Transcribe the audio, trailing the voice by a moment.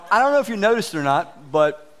I don't know if you noticed or not,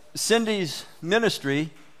 but Cindy's ministry,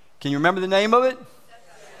 can you remember the name of it?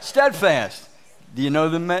 Steadfast. Do you know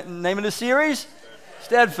the name of the series?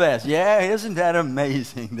 Steadfast. Yeah, isn't that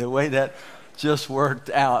amazing, the way that just worked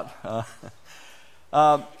out?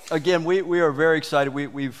 Again, we are very excited.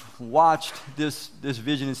 We've watched this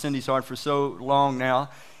vision in Cindy's heart for so long now,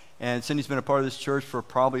 and Cindy's been a part of this church for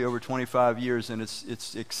probably over 25 years, and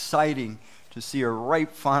it's exciting to see her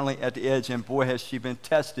right finally at the edge, and boy, has she been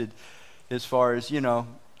tested as far as,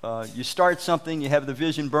 you start something, you have the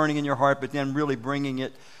vision burning in your heart, but then really bringing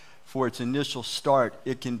it for its initial start,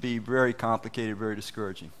 it can be very complicated, very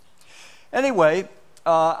discouraging. Anyway,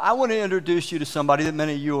 I want to introduce you to somebody that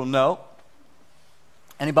many of you will know.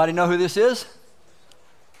 Anybody know who this is?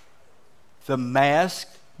 The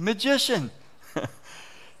Masked Magician.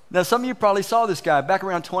 Now, some of you probably saw this guy back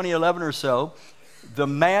around 2011 or so. The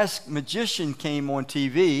Masked Magician came on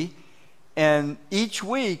TV, and each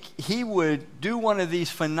week he would do one of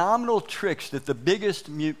these phenomenal tricks that the biggest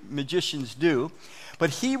magicians do,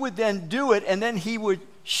 but he would then do it, and then he would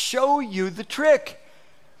show you the trick.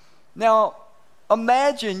 Now,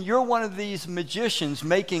 imagine you're one of these magicians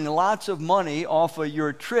making lots of money off of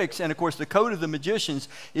your tricks, and of course the code of the magicians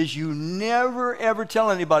is you never ever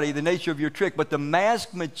tell anybody the nature of your trick, but the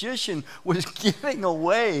Masked Magician was giving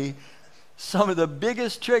away some of the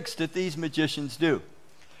biggest tricks that these magicians do.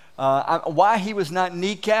 Why he was not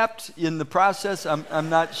kneecapped in the process, I'm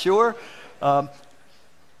not sure.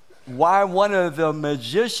 Why one of the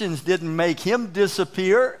magicians didn't make him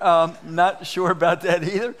disappear, not sure about that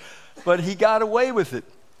either. But he got away with it.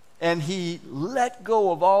 And he let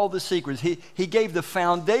go of all the secrets. He gave the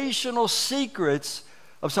foundational secrets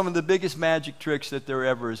of some of the biggest magic tricks that there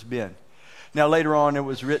ever has been. Now, later on, it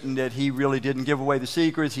was written that he really didn't give away the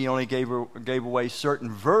secrets. He only gave away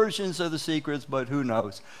certain versions of the secrets, but who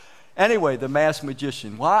knows. Anyway, the Masked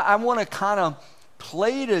Magician. Well, I want to kind of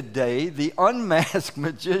play today the unmasked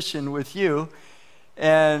magician with you.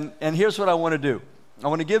 And here's what I want to do. I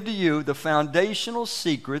want to give to you the foundational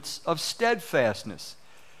secrets of steadfastness.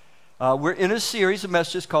 We're in a series of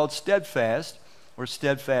messages called Steadfast, or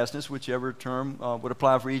Steadfastness, whichever term would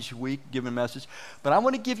apply for each week given message. But I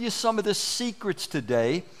want to give you some of the secrets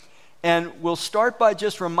today, and we'll start by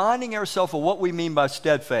just reminding ourselves of what we mean by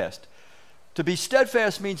steadfast. To be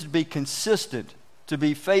steadfast means to be consistent, to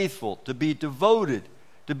be faithful, to be devoted,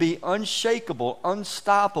 to be unshakable,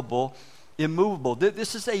 unstoppable, immovable.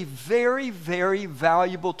 This is a very, very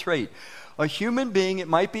valuable trait. A human being, it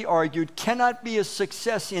might be argued, cannot be a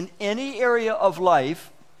success in any area of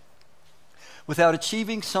life without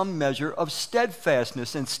achieving some measure of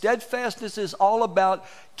steadfastness. And steadfastness is all about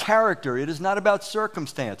character. It is not about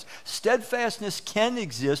circumstance. Steadfastness can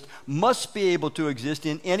exist, must be able to exist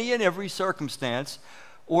in any and every circumstance,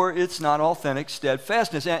 or it's not authentic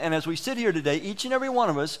steadfastness. And as we sit here today, each and every one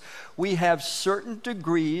of us, we have certain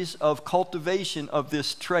degrees of cultivation of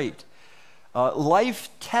this trait. Life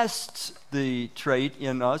tests the trait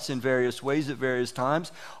in us in various ways at various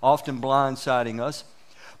times, often blindsiding us.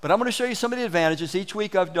 But I'm going to show you some of the advantages. Each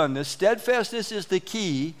week I've done this. Steadfastness is the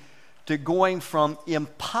key to going from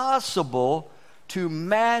impossible to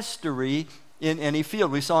mastery in any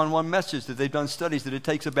field. We saw in one message that they've done studies that it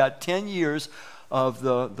takes about 10 years of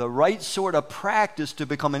the right sort of practice to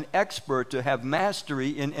become an expert, to have mastery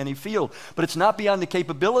in any field. But it's not beyond the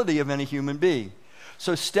capability of any human being.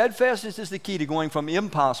 So steadfastness is the key to going from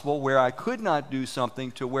impossible, where I could not do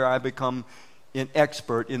something, to where I become an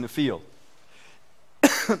expert in the field.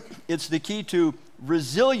 It's the key to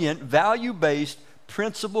resilient, value-based,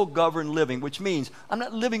 principle-governed living, which means I'm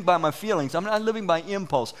not living by my feelings. I'm not living by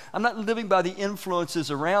impulse. I'm not living by the influences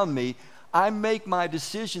around me. I make my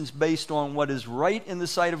decisions based on what is right in the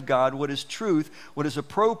sight of God, what is truth, what is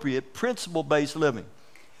appropriate, principle-based living.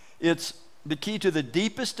 It's the key to the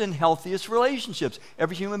deepest and healthiest relationships.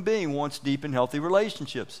 Every human being wants deep and healthy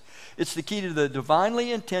relationships. It's the key to the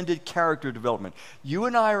divinely intended character development. You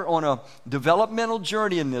and I are on a developmental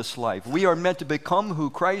journey in this life. We are meant to become who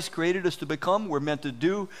Christ created us to become. We're meant to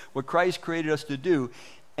do what Christ created us to do.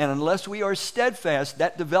 And unless we are steadfast,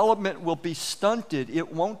 that development will be stunted.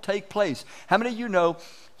 It won't take place. How many of you know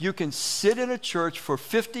you can sit in a church for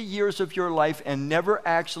 50 years of your life and never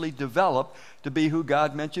actually develop to be who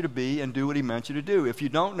God meant you to be and do what He meant you to do? If you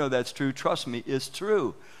don't know that's true, trust me, it's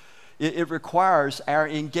true. It requires our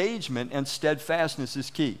engagement, and steadfastness is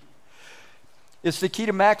key. It's the key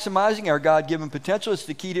to maximizing our God-given potential. It's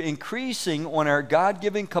the key to increasing on our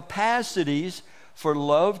God-given capacities for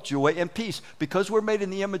love, joy, and peace. Because we're made in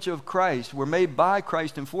the image of Christ, we're made by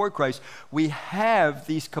Christ and for Christ, we have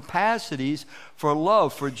these capacities for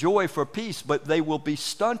love, for joy, for peace, but they will be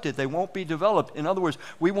stunted. They won't be developed. In other words,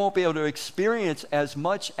 we won't be able to experience as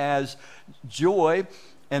much as joy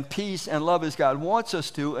and peace and love as God wants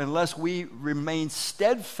us to unless we remain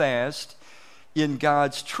steadfast in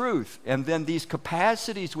God's truth. And then these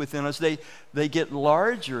capacities within us, they get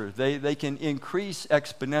larger. They can increase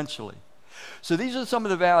exponentially. So these are some of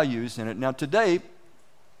the values in it. Now today,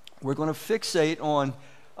 we're going to fixate on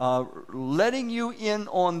letting you in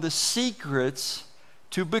on the secrets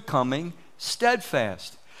to becoming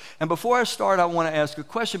steadfast. And before I start, I want to ask a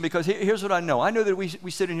question, because here's what I know. I know that we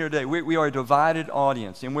sit in here today. We are a divided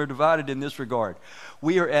audience, and we're divided in this regard.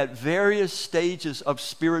 We are at various stages of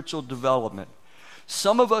spiritual development.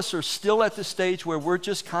 Some of us are still at the stage where we're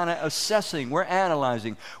just kind of assessing, we're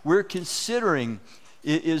analyzing, we're considering,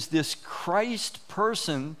 is this Christ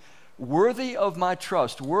person worthy of my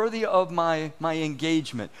trust, worthy of my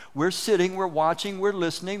engagement? We're sitting, we're watching, we're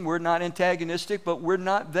listening, we're not antagonistic, but we're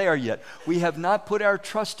not there yet. We have not put our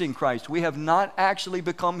trust in Christ. We have not actually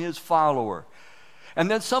become his follower. And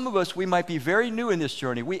then some of us, we might be very new in this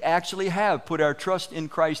journey. We actually have put our trust in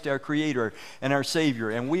Christ, our Creator and our Savior,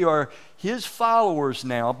 and we are his followers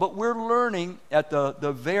now, but we're learning at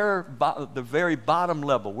the very bottom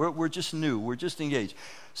level. We're just new. We're just engaged.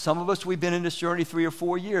 Some of us, we've been in this journey 3 or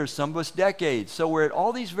 4 years. Some of us, decades. So we're at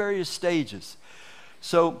all these various stages.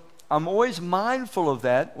 So I'm always mindful of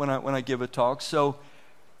that when I give a talk. So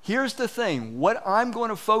here's the thing. What I'm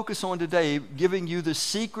going to focus on today, giving you the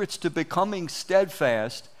secrets to becoming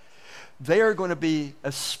steadfast, they are going to be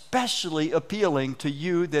especially appealing to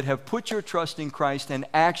you that have put your trust in Christ and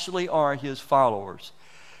actually are his followers.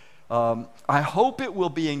 I hope it will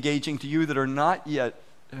be engaging to you that are not yet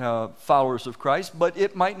followers of Christ, but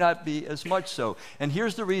it might not be as much so. And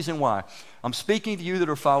here's the reason why. I'm speaking to you that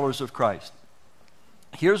are followers of Christ.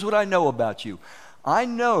 Here's what I know about you. I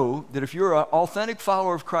know that if you're an authentic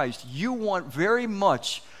follower of Christ, you want very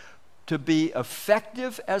much to be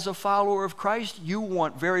effective as a follower of Christ. You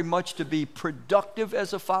want very much to be productive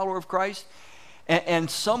as a follower of Christ.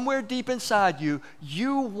 And somewhere deep inside you,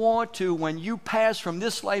 you want to, when you pass from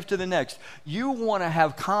this life to the next, you want to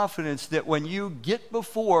have confidence that when you get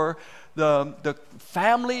before the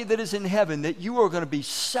family that is in heaven, that you are going to be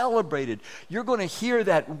celebrated. You're going to hear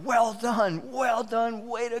that, well done,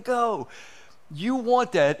 way to go. You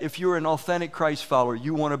want that if you're an authentic Christ follower.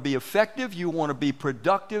 You want to be effective, you want to be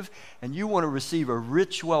productive, and you want to receive a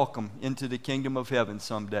rich welcome into the kingdom of heaven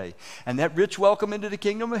someday. And that rich welcome into the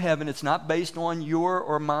kingdom of heaven, it's not based on your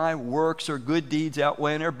or my works or good deeds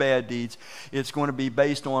outweighing our bad deeds. It's going to be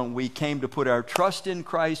based on we came to put our trust in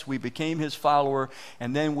Christ, we became his follower,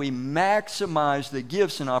 and then we maximize the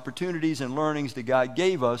gifts and opportunities and learnings that God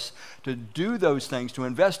gave us to do those things, to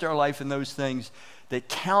invest our life in those things that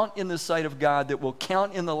count in the sight of God, that will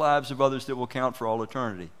count in the lives of others, that will count for all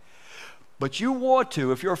eternity. But you want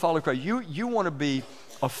to, if you're a follower of Christ, you want to be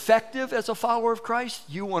effective as a follower of Christ,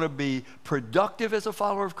 you want to be productive as a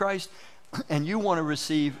follower of Christ, and you want to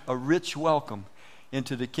receive a rich welcome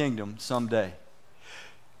into the kingdom someday.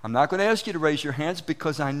 I'm not going to ask you to raise your hands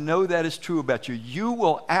because I know that is true about you. You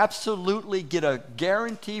will absolutely get a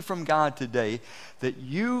guarantee from God today that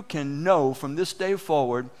you can know from this day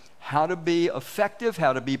forward how to be effective,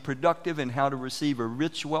 how to be productive, and how to receive a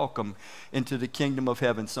rich welcome into the kingdom of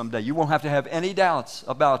heaven someday. You won't have to have any doubts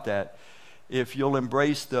about that if you'll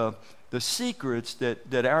embrace the secrets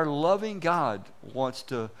that our loving God wants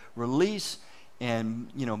to release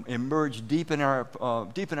and emerge deep in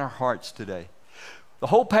our hearts today. The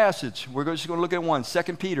whole passage, we're just going to look at one, 2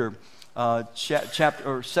 Peter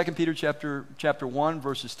chapter 1,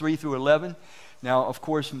 verses 3 through 11. Now, of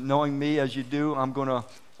course, knowing me as you do, I'm going to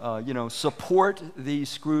support these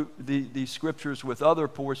scriptures with other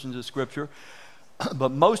portions of Scripture.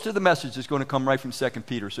 But most of the message is going to come right from 2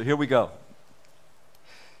 Peter. So here we go.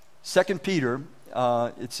 2 Peter,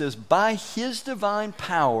 it says, by his divine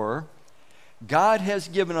power, God has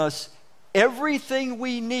given us everything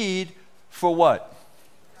we need for what?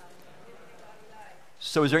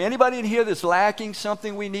 So is there anybody in here that's lacking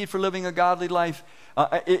something we need for living a godly life?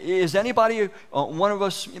 Is anybody, one of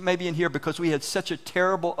us maybe in here because we had such a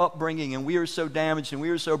terrible upbringing and we are so damaged and we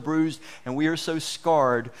are so bruised and we are so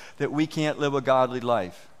scarred that we can't live a godly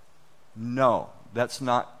life? No, that's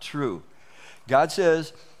not true. God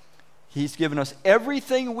says he's given us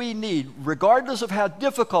everything we need, regardless of how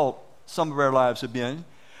difficult some of our lives have been,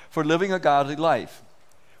 for living a godly life.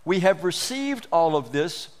 We have received all of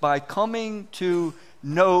this by coming to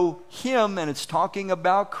know him, and it's talking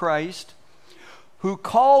about Christ, who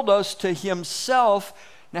called us to himself.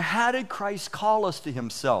 Now, how did Christ call us to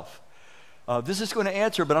himself? This is going to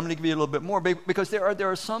answer, but I'm going to give you a little bit more, because there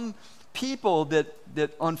are some people that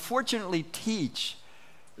unfortunately teach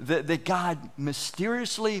that God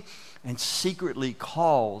mysteriously and secretly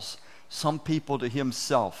calls some people to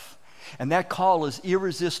himself. And that call is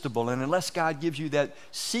irresistible. And unless God gives you that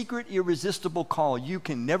secret, irresistible call, you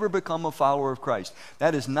can never become a follower of Christ.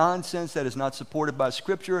 That is nonsense. That is not supported by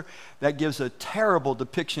Scripture. That gives a terrible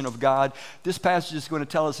depiction of God. This passage is going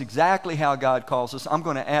to tell us exactly how God calls us. I'm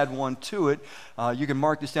going to add one to it. You can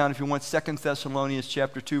mark this down if you want. 2 Thessalonians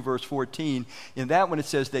chapter 2, verse 14. In that one, it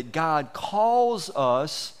says that God calls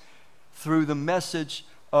us through the message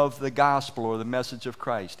of the gospel, or the message of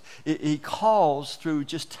Christ. He calls through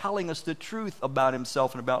just telling us the truth about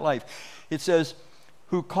himself and about life. It says,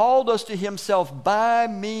 who called us to himself by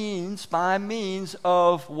means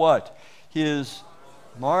of what? His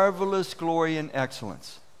marvelous glory and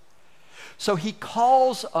excellence. So he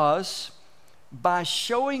calls us by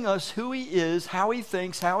showing us who he is, how he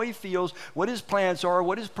thinks, how he feels, what his plans are,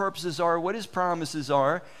 what his purposes are, what his promises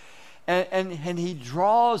are. And he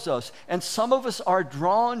draws us. And some of us are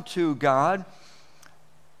drawn to God,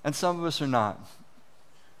 and some of us are not.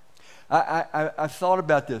 I've thought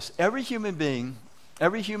about this. Every human being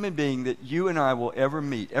that you and I will ever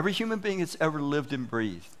meet, every human being that's ever lived and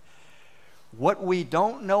breathed, what we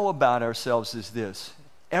don't know about ourselves is this.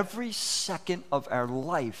 Every second of our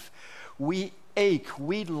life, we ache,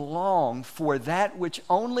 we long for that which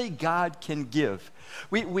only God can give.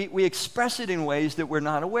 We express it in ways that we're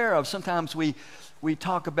not aware of. Sometimes we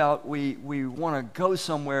talk about we want to go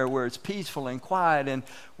somewhere where it's peaceful and quiet, and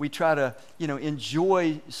we try to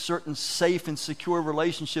enjoy certain safe and secure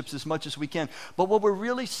relationships as much as we can. But what we're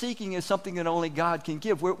really seeking is something that only God can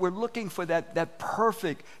give. We're looking for that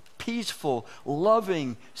perfect, peaceful,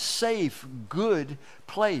 loving, safe, good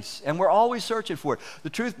place. And we're always searching for it. The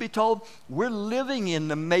truth be told, we're living in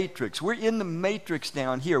the matrix. We're in the matrix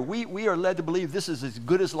down here. We are led to believe this is as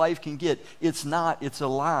good as life can get. It's not. It's a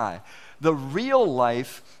lie. The real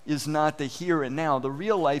life is not the here and now. The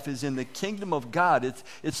real life is in the kingdom of God.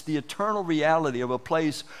 It's the eternal reality of a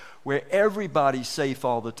place where everybody's safe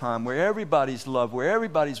all the time, where everybody's loved, where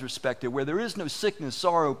everybody's respected, where there is no sickness,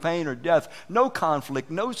 sorrow, pain, or death, no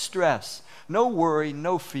conflict, no stress, no worry,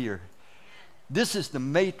 no fear. This is the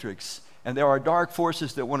matrix, and there are dark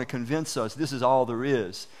forces that want to convince us this is all there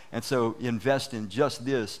is, and so invest in just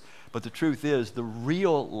this. But the truth is, the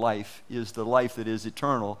real life is the life that is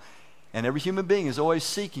eternal, and every human being is always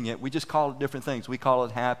seeking it. We just call it different things. We call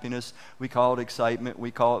it happiness, we call it excitement,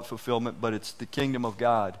 we call it fulfillment, but it's the kingdom of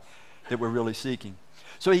God that we're really seeking.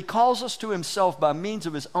 So he calls us to himself by means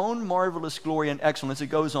of his own marvelous glory and excellence. It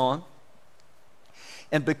goes on.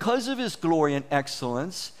 And because of his glory and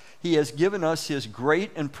excellence, he has given us his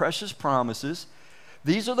great and precious promises.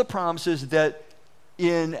 These are the promises that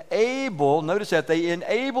enable, notice that, they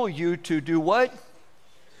enable you to do what?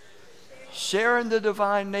 Share in the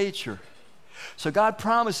divine nature. So God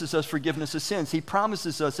promises us forgiveness of sins. He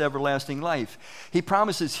promises us everlasting life. He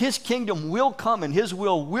promises his kingdom will come and his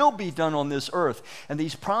will be done on this earth. And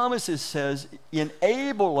these promises says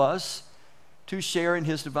enable us to share in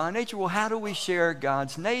his divine nature. Well, how do we share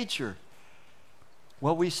God's nature?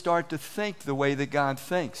 Well, we start to think the way that God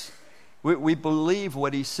thinks. We believe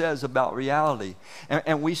what he says about reality.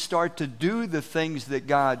 And we start to do the things that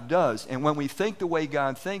God does. And when we think the way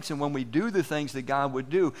God thinks and when we do the things that God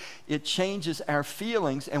would do, it changes our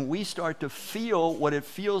feelings and we start to feel what it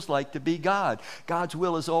feels like to be God. God's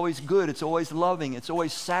will is always good. It's always loving. It's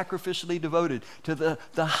always sacrificially devoted to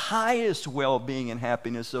the highest well-being and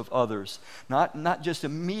happiness of others. Not just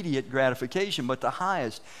immediate gratification, but the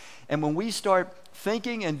highest. And when we start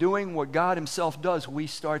thinking and doing what God himself does, we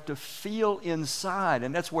start to feel inside.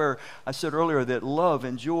 And that's where I said earlier that love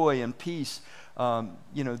and joy and peace,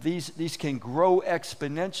 these can grow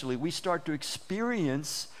exponentially. We start to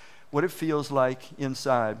experience what it feels like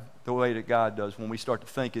inside the way that God does when we start to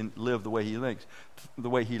think and live the way he thinks, the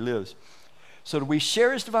way he lives. So that we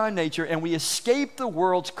share his divine nature and we escape the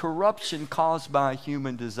world's corruption caused by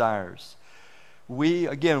human desires. We're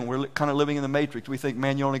kind of living in the matrix. We think,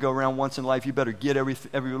 man, you only go around once in life. You better get every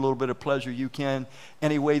little bit of pleasure you can,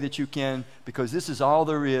 any way that you can, because this is all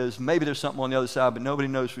there is. Maybe there's something on the other side, but nobody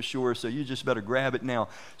knows for sure, so you just better grab it now.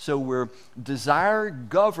 So we're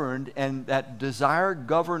desire-governed, and that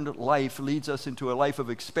desire-governed life leads us into a life of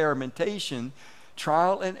experimentation,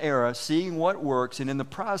 trial and error, seeing what works, and in the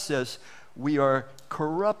process, we are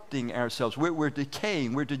corrupting ourselves. We're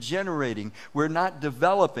decaying. We're degenerating. We're not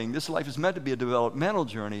developing. This life is meant to be a developmental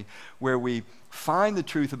journey where we find the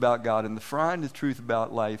truth about God and find the truth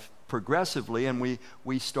about life, progressively, and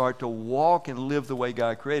we start to walk and live the way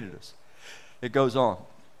God created us. It goes on.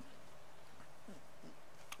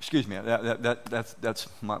 Excuse me, that's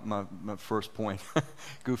my first point.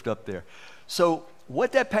 Goofed up there. So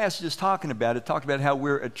what that passage is talking about, it talked about how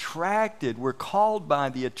we're attracted, we're called by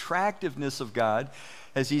the attractiveness of God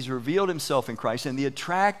as he's revealed himself in Christ, and the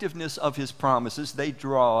attractiveness of his promises, they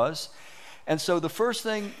draw us. And so the first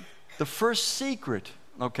secret,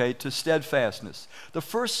 okay, to steadfastness, the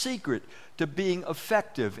first secret to being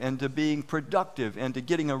effective and to being productive and to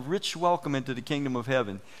getting a rich welcome into the kingdom of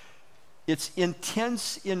heaven, it's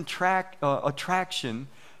intense attraction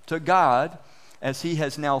to God as he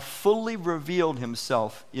has now fully revealed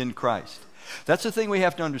himself in Christ. That's the thing we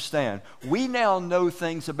have to understand. We now know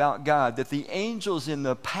things about God that the angels in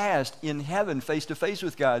the past in heaven, face to face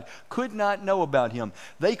with God, could not know about him.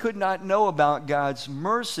 They could not know about God's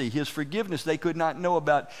mercy, his forgiveness. They could not know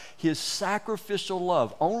about his sacrificial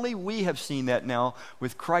love. Only we have seen that now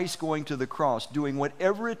with Christ going to the cross, doing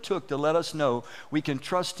whatever it took to let us know we can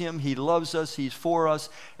trust him, he loves us, he's for us,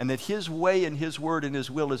 and that his way and his word and his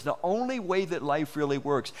will is the only way that life really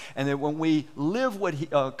works. And that when we live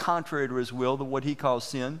contrary to his will, what he calls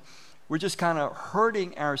sin, we're just kind of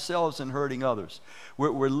hurting ourselves and hurting others.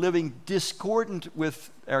 We're living discordant with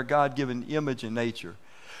our God-given image and nature.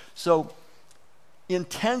 So,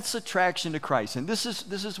 intense attraction to Christ. And this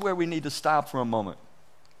is where we need to stop for a moment.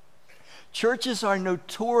 Churches are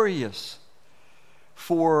notorious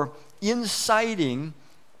for inciting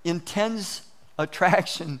intense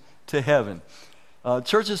attraction to heaven.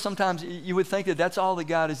 Churches sometimes, you would think that that's all that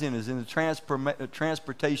God is in the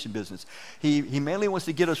transportation business. He mainly wants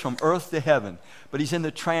to get us from earth to heaven, but he's in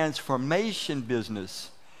the transformation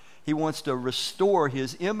business. He wants to restore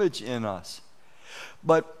his image in us.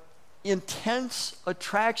 But intense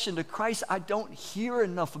attraction to Christ, I don't hear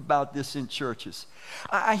enough about this in churches.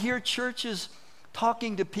 I hear churches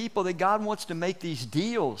talking to people that God wants to make these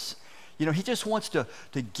deals. You know, he just wants to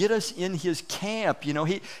get us in his camp. You know,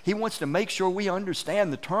 he wants to make sure we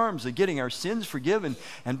understand the terms of getting our sins forgiven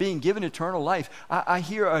and being given eternal life. I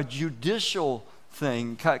hear a judicial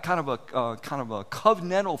thing, kind of a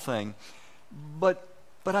covenantal thing, but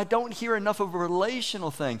I don't hear enough of a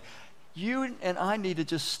relational thing. You and I need to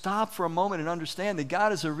just stop for a moment and understand that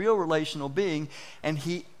God is a real relational being, and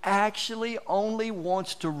he actually only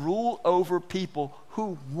wants to rule over people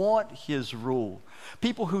who want his rule.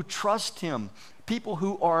 People who trust him, people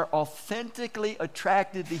who are authentically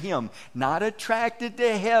attracted to him, not attracted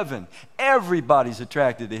to heaven. Everybody's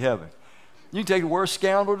attracted to heaven. You can take the worst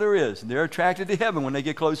scoundrel there is, and they're attracted to heaven when they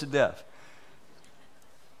get close to death.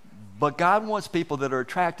 But God wants people that are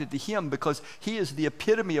attracted to him because he is the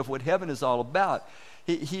epitome of what heaven is all about.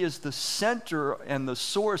 He is the center and the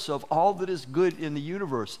source of all that is good in the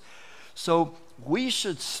universe. So we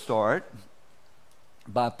should start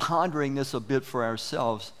by pondering this a bit for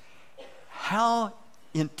ourselves. How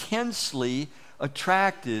intensely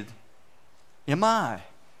attracted am I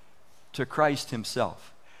to Christ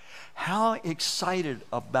himself? How excited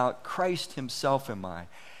about Christ himself am I?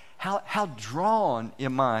 How drawn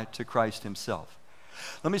am I to Christ himself?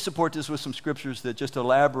 Let me support this with some scriptures that just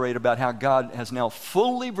elaborate about how God has now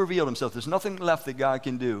fully revealed himself. There's nothing left that God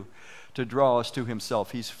can do to draw us to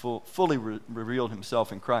himself. He's fully revealed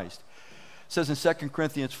himself in Christ. It says in 2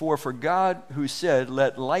 Corinthians 4, "For God who said,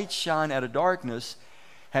 'Let light shine out of darkness,'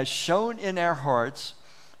 has shone in our hearts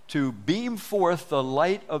to beam forth the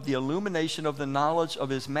light of the illumination of the knowledge of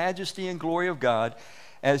his majesty and glory of God,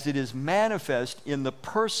 as it is manifest in the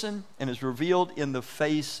person and is revealed in the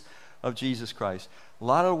face of Jesus Christ." A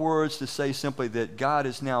lot of words to say simply that God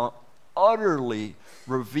has now utterly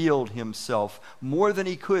revealed himself more than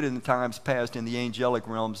he could in the times past in the angelic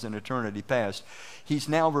realms in eternity past. He's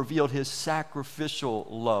now revealed his sacrificial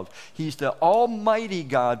love. He's the almighty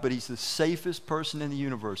God, but he's the safest person in the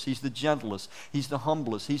universe. He's the gentlest. He's the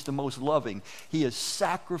humblest. He's the most loving. He is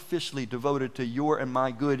sacrificially devoted to your and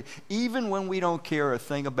my good, even when we don't care a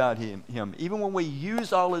thing about him. Even when we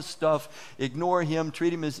use all his stuff, ignore him,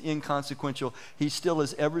 treat him as inconsequential, he still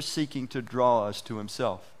is ever seeking to draw us to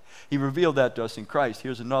himself. He revealed that to us in Christ.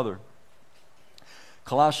 Here's another.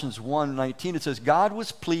 Colossians 1:19, it says, "God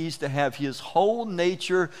was pleased to have his whole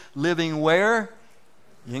nature living where?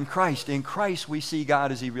 In Christ." In Christ we see God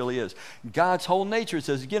as he really is. God's whole nature, it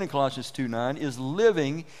says again in Colossians 2:9, is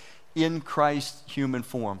living in Christ's human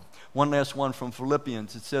form. One last one from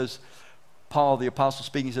Philippians. It says, Paul, the apostle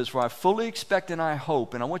speaking, he says, "For I fully expect and I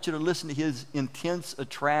hope," and I want you to listen to his intense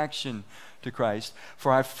attraction to Christ.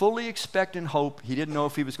 "For I fully expect and hope," he didn't know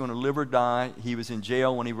if he was going to live or die. He was in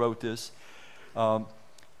jail when he wrote this.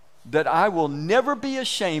 that I will never be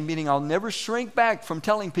ashamed, meaning I'll never shrink back from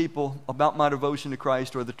telling people about my devotion to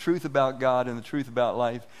Christ or the truth about God and the truth about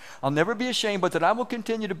life. I'll never be ashamed, but that I will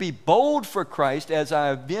continue to be bold for Christ as I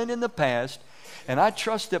have been in the past, and I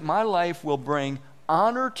trust that my life will bring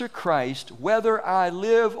honor to Christ whether I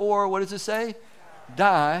live or, what does it say?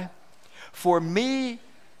 Die. For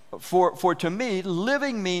to me,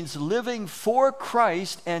 living means living for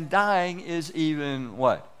Christ, and dying is even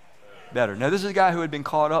what? Better. Now, this is a guy who had been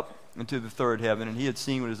caught up into the third heaven, and he had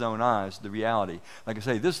seen with his own eyes the reality. Like I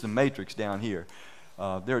say, this is the matrix down here.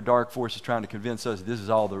 There are dark forces trying to convince us this is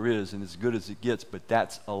all there is and as good as it gets, but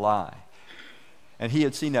that's a lie. And he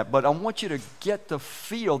had seen that. But I want you to get the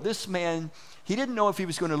feel. This man, he didn't know if he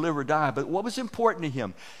was going to live or die, but what was important to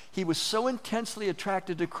him? He was so intensely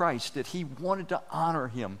attracted to Christ that he wanted to honor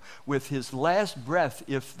him with his last breath,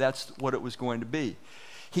 if that's what it was going to be.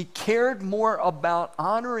 He cared more about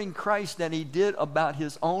honoring Christ than he did about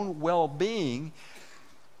his own well-being,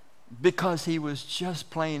 because he was just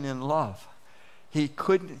plain in love. He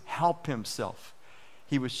couldn't help himself.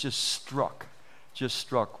 He was just struck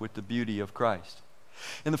with the beauty of Christ.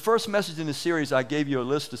 In the first message in the series, I gave you a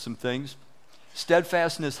list of some things.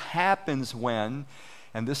 Steadfastness happens when,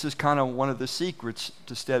 and this is kind of one of the secrets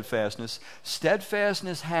to steadfastness,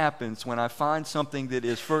 steadfastness happens when I find something that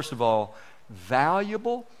is, first of all,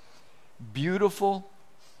 valuable, beautiful,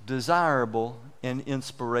 desirable, and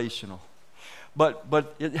inspirational.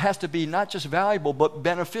 But it has to be not just valuable, but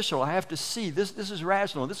beneficial. I have to see this is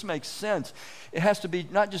rational. This makes sense. It has to be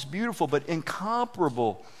not just beautiful, but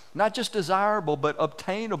incomparable. Not just desirable, but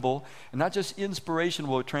obtainable. And not just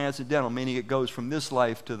inspirational, but transcendental, meaning it goes from this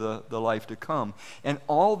life to the life to come. And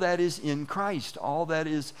all that is in Christ. All that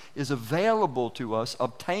is available to us,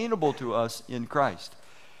 obtainable to us in Christ.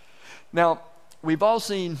 Now, we've all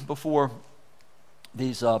seen before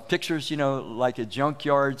these pictures, like at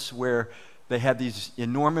junkyards where they have these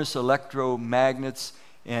enormous electromagnets,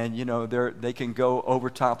 and, they can go over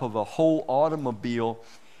top of a whole automobile.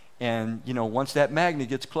 And, once that magnet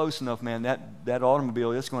gets close enough, man, that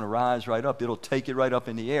automobile, it's going to rise right up. It'll take it right up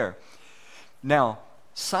in the air. Now,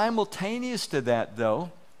 simultaneous to that,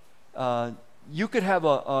 though, you could have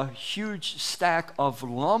a huge stack of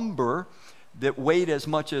lumber that weighed as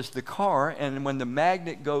much as the car, and when the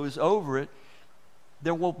magnet goes over it,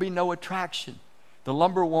 there will be no attraction. The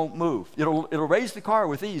lumber won't move. It'll raise the car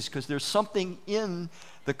with ease because there's something in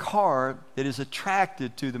the car that is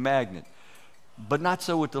attracted to the magnet, but not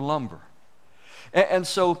so with the lumber. And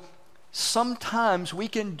so sometimes we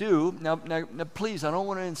can do, now please, I don't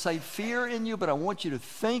want to incite fear in you, but I want you to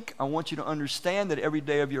think, I want you to understand that every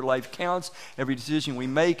day of your life counts. Every decision we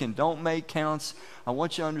make and don't make counts. I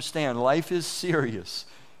want you to understand life is serious,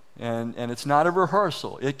 and it's not a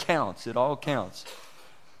rehearsal. It counts. It all counts.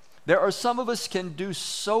 There are some of us can do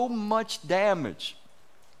so much damage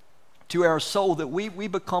to our soul that we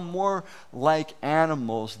become more like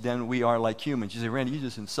animals than we are like humans. You say, Randy, you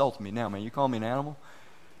just insulted me now, man. You call me an animal?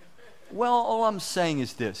 Well, all I'm saying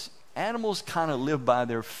is this. Animals kind of live by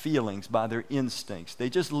their feelings, by their instincts.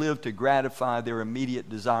 They just live to gratify their immediate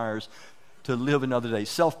desires to live another day.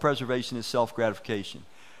 Self-preservation is self-gratification.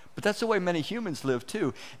 But that's the way many humans live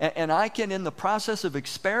too. And I can, in the process of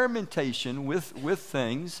experimentation with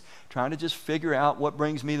things, trying to just figure out what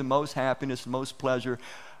brings me the most happiness, the most pleasure,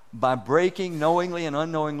 by breaking knowingly and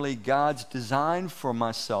unknowingly God's design for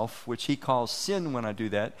myself, which he calls sin when I do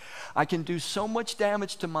that, I can do so much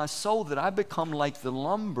damage to my soul that I become like the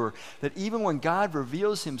lumber, that even when God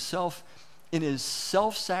reveals himself in his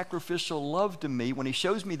self-sacrificial love to me, when he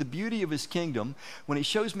shows me the beauty of his kingdom, when he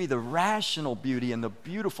shows me the rational beauty and the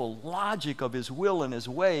beautiful logic of his will and his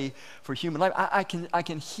way for human life, I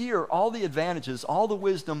can hear all the advantages, all the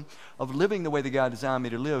wisdom of living the way that God designed me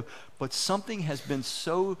to live, but something has been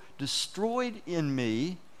so destroyed in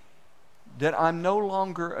me that I'm no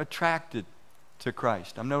longer attracted to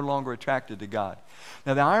Christ. I'm no longer attracted to God.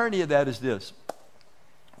 Now, the irony of that is this.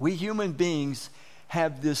 We human beings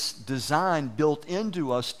have this design built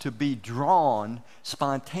into us to be drawn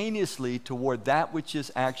spontaneously toward that which is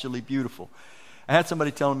actually beautiful. I had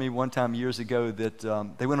somebody telling me one time years ago that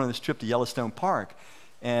they went on this trip to Yellowstone Park,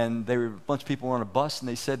 and a bunch of people were on a bus, and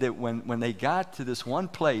they said that when they got to this one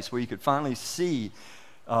place where you could finally see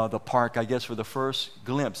the park, I guess, for the first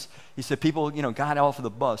glimpse, he said people, got off of the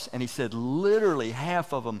bus, and he said literally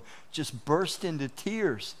half of them just burst into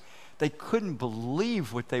tears. They couldn't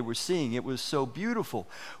believe what they were seeing. It was so beautiful.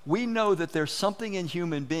 We know that there's something in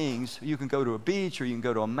human beings. You can go to a beach, or you can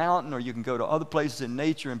go to a mountain, or you can go to other places in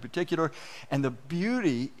nature in particular, and the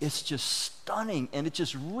beauty is just stunning, and it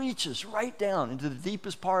just reaches right down into the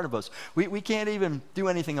deepest part of us. We can't even do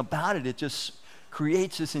anything about it. It just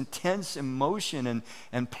creates this intense emotion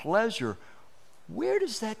and pleasure. Where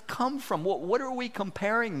does that come from? What are we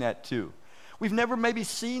comparing that to? We've never maybe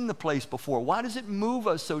seen the place before. Why does it move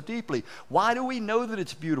us so deeply? Why do we know that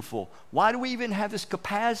it's beautiful? Why do we even have this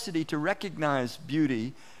capacity to recognize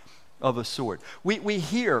beauty of a sort? We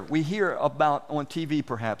hear about on TV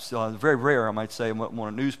perhaps, very rare I might say, on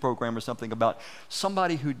a news program or something, about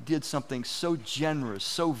somebody who did something so generous,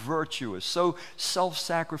 so virtuous, so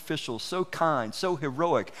self-sacrificial, so kind, so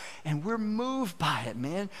heroic, and we're moved by it,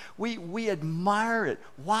 man. We admire it.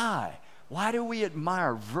 Why? Why do we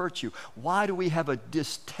admire virtue? Why do we have a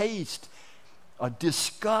distaste, a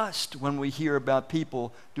disgust when we hear about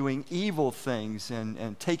people doing evil things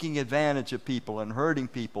and taking advantage of people and hurting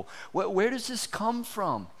people? Where does this come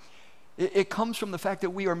from? It comes from the fact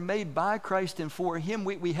that we are made by Christ and for Him.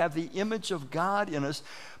 We have the image of God in us,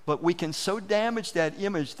 but we can so damage that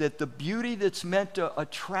image that the beauty that's meant to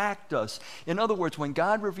attract us. In other words, when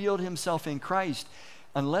God revealed Himself in Christ,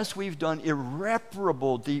 unless we've done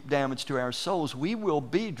irreparable deep damage to our souls, we will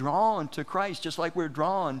be drawn to Christ, just like we're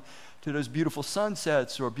drawn to those beautiful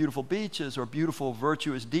sunsets or beautiful beaches or beautiful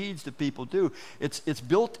virtuous deeds that people do. It's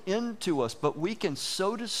built into us, but we can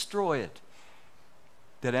so destroy it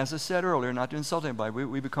that, as I said earlier, not to insult anybody,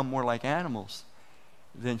 we become more like animals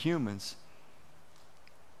than humans.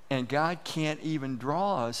 And God can't even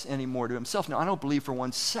draw us anymore to Himself. Now, I don't believe for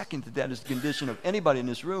one second that that is the condition of anybody in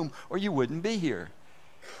this room, or you wouldn't be here.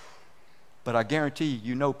 But I guarantee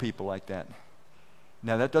you know people like that.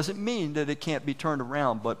 Now, that doesn't mean that it can't be turned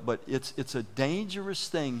around, but it's a dangerous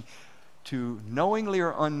thing to knowingly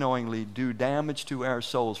or unknowingly do damage to our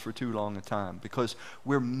souls for too long a time, because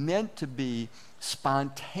we're meant to be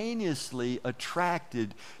spontaneously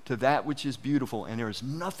attracted to that which is beautiful, and there is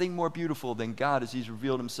nothing more beautiful than God as He's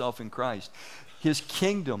revealed Himself in Christ. His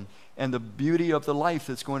kingdom and the beauty of the life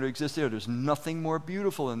that's going to exist there, there's nothing more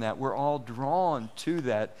beautiful than that. We're all drawn to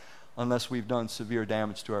that unless we've done severe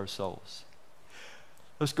damage to our souls.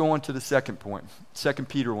 Let's go on to the second point. 2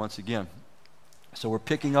 Peter once again. So we're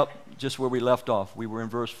picking up just where we left off. We were in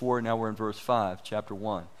verse 4, now we're in verse 5, chapter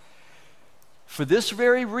 1. For this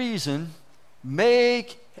very reason,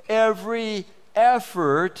 make every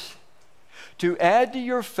effort to add to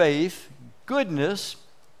your faith goodness,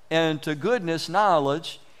 and to goodness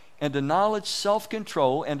knowledge, and to knowledge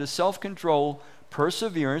self-control, and to self-control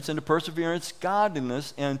perseverance, and to perseverance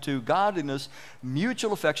godliness, and to godliness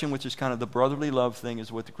mutual affection, which is kind of the brotherly love thing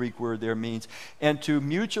is what the Greek word there means, and to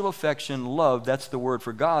mutual affection love, that's the word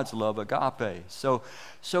for God's love, agape. So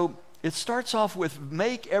it starts off with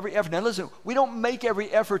make every effort. Now listen, we don't make every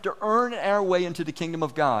effort to earn our way into the kingdom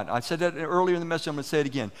of God. I said that earlier in the message, I'm going to say it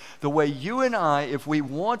again. The way you and I, if we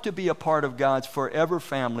want to be a part of God's forever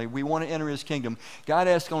family, we want to enter His kingdom, God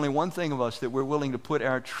asks only one thing of us, that we're willing to put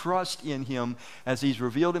our trust in Him as He's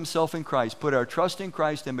revealed Himself in Christ, put our trust in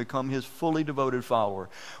Christ and become His fully devoted follower.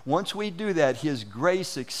 Once we do that, His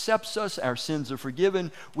grace accepts us, our sins are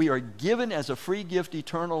forgiven, we are given as a free gift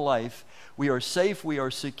eternal life, we are safe, we are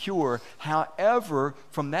secure. However,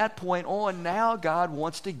 from that point on, now God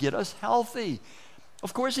wants to get us healthy.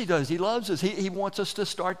 Of course He does. He loves us. He wants us to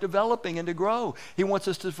start developing and to grow. He wants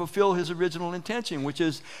us to fulfill His original intention, which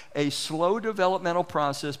is a slow developmental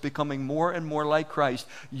process, becoming more and more like Christ,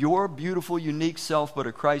 your beautiful, unique self, but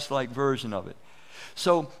a Christ-like version of it.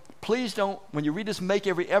 So please don't, when you read this, make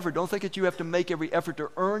every effort, don't think that you have to make every effort to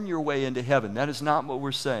earn your way into heaven. That is not what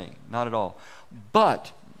we're saying. Not at all.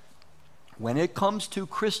 But when it comes to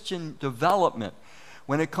Christian development,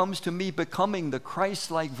 when it comes to me becoming the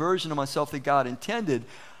Christ-like version of myself that God intended,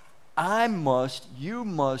 I must, you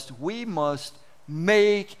must, we must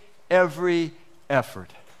make every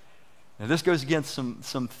effort. Now this goes against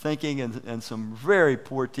some thinking and some very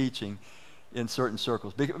poor teaching in certain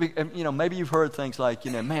circles. You know, maybe you've heard things like, you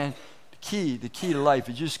know, man, the key to life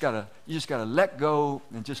is you just gotta let go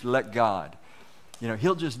and just let God. You know,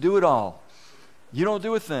 He'll just do it all. You don't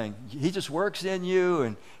do a thing. He just works in you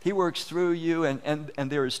and He works through you, and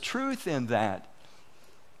there is truth in that.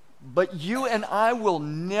 But you and I will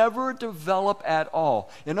never develop at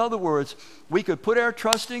all. In other words, we could put our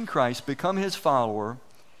trust in Christ, become His follower,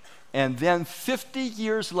 and then 50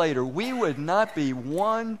 years later, we would not be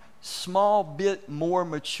one small bit more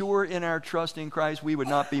mature in our trust in Christ. We would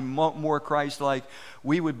not be more Christ-like.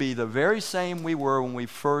 We would be the very same we were when we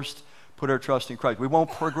first put our trust in Christ. We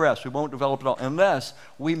won't progress. We won't develop at all unless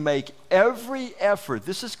we make every effort.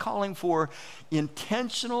 This is calling for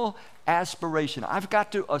intentional aspiration. I've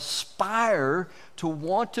got to aspire to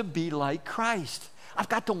want to be like Christ. I've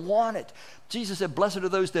got to want it. Jesus said, blessed are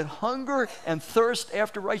those that hunger and thirst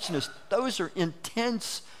after righteousness. Those are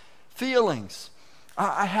intense feelings.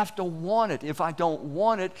 I have to want it. If I don't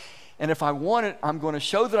want it, and if I want it, I'm going to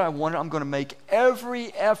show that I want it. I'm going to make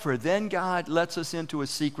every effort. Then God lets us into a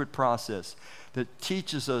secret process that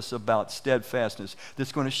teaches us about steadfastness,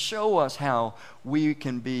 that's going to show us how we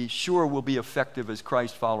can be sure we'll be effective as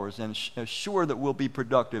Christ followers, and assure that we'll be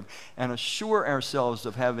productive, and assure ourselves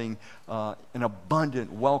of having an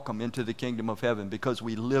abundant welcome into the kingdom of heaven because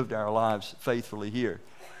we lived our lives faithfully here.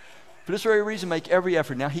 For this very reason, make every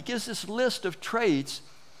effort. Now, he gives this list of traits,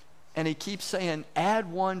 and he keeps saying, add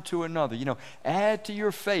one to another. You know, add to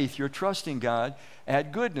your faith, your trust in God.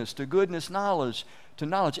 Add goodness to goodness, knowledge to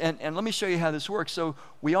knowledge. And let me show you how this works. So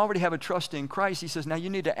we already have a trust in Christ. He says, now you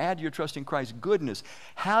need to add to your trust in Christ goodness.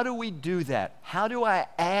 How do we do that? How do I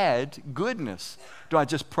add goodness? Do I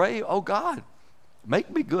just pray, oh God, make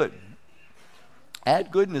me good?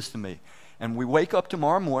 Add goodness to me. And we wake up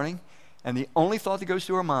tomorrow morning, and the only thought that goes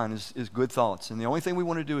through our mind is good thoughts. And the only thing we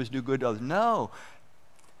want to do is do good to others. No.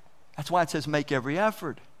 That's why it says make every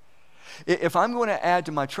effort. If I'm going to add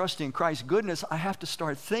to my trust in Christ's goodness, I have to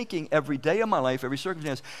start thinking every day of my life, every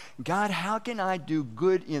circumstance, God, how can I do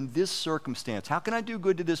good in this circumstance? How can I do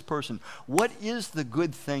good to this person? What is the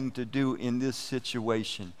good thing to do in this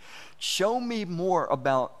situation? Show me more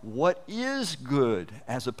about what is good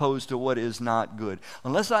as opposed to what is not good.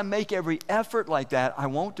 Unless I make every effort like that, I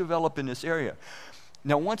won't develop in this area.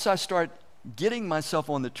 Now, once I start getting myself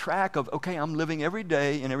on the track of, okay, I'm living every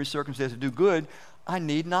day in every circumstance to do good, I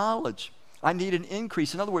need knowledge. I need an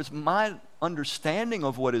increase. In other words, my understanding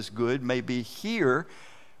of what is good may be here,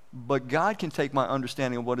 but God can take my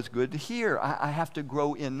understanding of what is good to here. I have to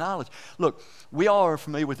grow in knowledge. Look, we all are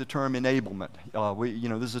familiar with the term enablement.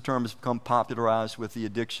 This is a term that's become popularized with the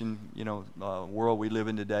addiction, world we live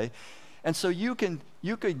in today. And so you could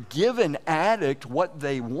give an addict what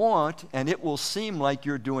they want, and it will seem like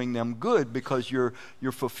you're doing them good because you're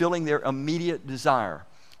fulfilling their immediate desire.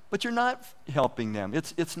 But you're not helping them.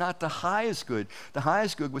 It's not the highest good. The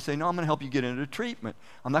highest good would say, no, I'm going to help you get into treatment.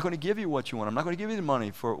 I'm not going to give you what you want. I'm not going to give you the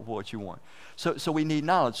money for what you want. So we need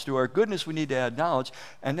knowledge. To our goodness, we need to add knowledge.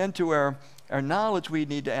 And then to our knowledge, we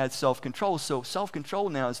need to add self-control. So self-control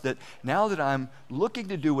now is that now that I'm looking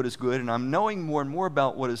to do what is good and I'm knowing more and more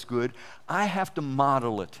about what is good, I have to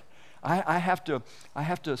model it. I have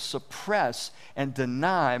to suppress and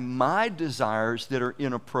deny my desires that are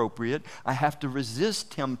inappropriate. I have to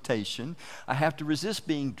resist temptation. I have to resist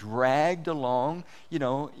being dragged along,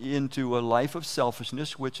 into a life of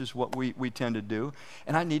selfishness, which is what we tend to do.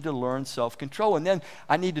 And I need to learn self-control. And then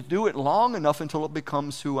I need to do it long enough until it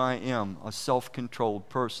becomes who I am, a self-controlled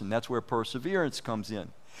person. That's where perseverance comes in.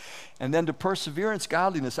 And then to perseverance,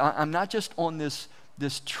 godliness, I'm not just on this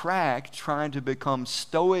track trying to become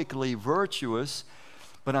stoically virtuous,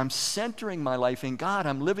 but I'm centering my life in God.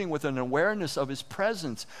 I'm living with an awareness of His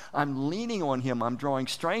presence. I'm leaning on Him. I'm drawing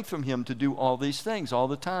strength from Him to do all these things all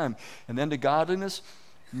the time. And then to godliness,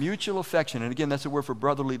 mutual affection. And again, that's the word for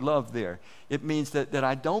brotherly love there. It means that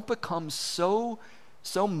I don't become so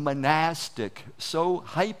monastic, so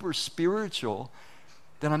hyper-spiritual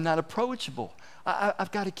that I'm not approachable.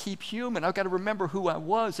 I've got to keep human. I've got to remember who I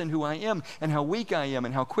was and who I am and how weak I am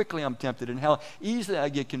and how quickly I'm tempted and how easily I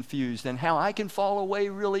get confused and how I can fall away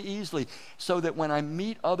really easily, so that when I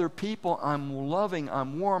meet other people, I'm loving,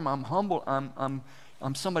 I'm warm, I'm humble, I'm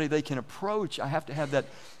somebody they can approach. I have to have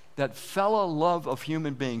that fellow love of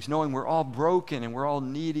human beings, knowing we're all broken and we're all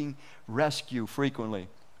needing rescue frequently.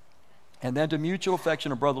 And then to mutual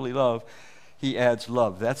affection or brotherly love, he adds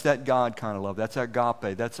love. That's that God kind of love. That's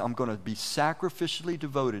agape. That's I'm going to be sacrificially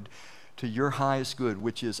devoted to your highest good,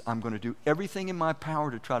 which is I'm going to do everything in my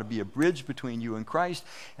power to try to be a bridge between you and Christ.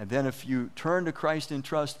 And then if you turn to Christ in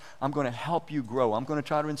trust, I'm going to help you grow. I'm going to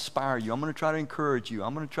try to inspire you. I'm going to try to encourage you.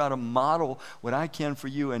 I'm going to try to model what I can for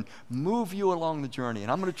you and move you along the journey.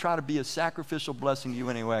 And I'm going to try to be a sacrificial blessing to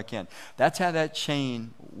you any way I can. That's how that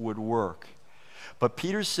chain would work. But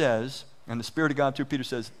Peter says, and the Spirit of God through Peter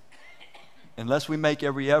says, unless we make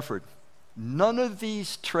every effort, none of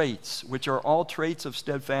these traits, which are all traits of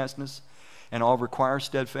steadfastness and all require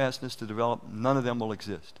steadfastness to develop, none of them will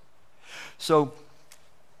exist. So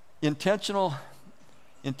intentional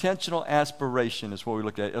aspiration is what we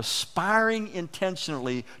looked at. Aspiring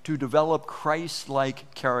intentionally to develop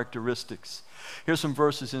Christ-like characteristics. Here's some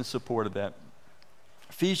verses in support of that.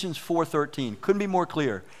 Ephesians 4:13. Couldn't be more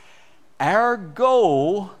clear. Our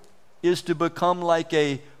goal is to become like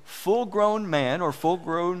a full-grown man or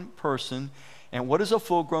full-grown person. And what is a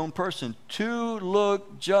full-grown person? To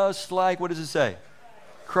look just like, what does it say?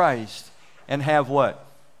 Christ. And have what?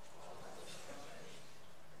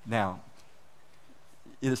 Now,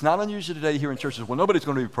 it is not unusual today here in churches, well, nobody's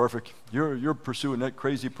going to be perfect. You're pursuing that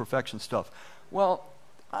crazy perfection stuff. Well,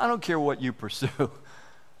 I don't care what you pursue.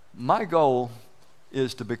 My goal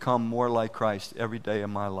is to become more like Christ every day of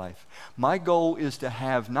my life. My goal is to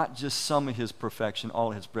have not just some of his perfection,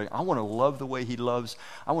 all his brilliance. I want to love the way he loves.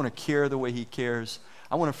 I want to care the way he cares.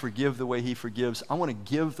 I want to forgive the way he forgives. I want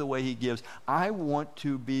to give the way he gives. I want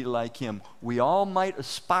to be like him. We all might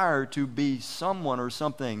aspire to be someone or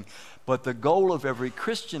something, but the goal of every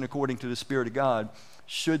Christian, according to the Spirit of God,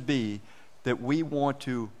 should be that we want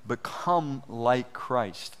to become like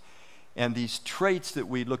Christ. And these traits that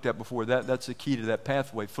we looked at before, that's the key to that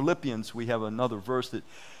pathway. Philippians, we have another verse that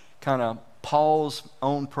kind of Paul's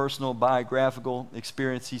own personal biographical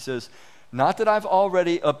experience. He says, not that I've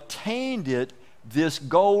already obtained it, this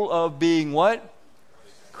goal of being what?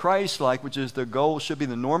 Christ-like, which is the goal, should be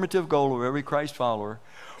the normative goal of every Christ follower,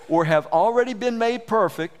 or have already been made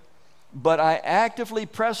perfect, but I actively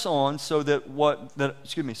press on so that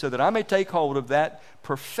so that I may take hold of that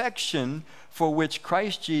perfection for which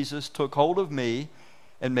Christ Jesus took hold of me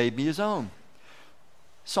and made me his own.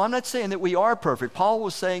 So I'm not saying that we are perfect. Paul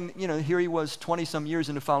was saying, here he was 20-some years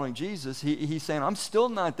into following Jesus. He's saying, I'm still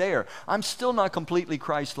not there. I'm still not completely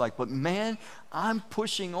Christ-like. But man, I'm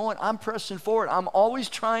pushing on. I'm pressing forward. I'm always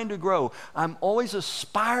trying to grow. I'm always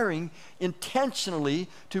aspiring intentionally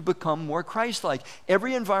to become more Christ-like.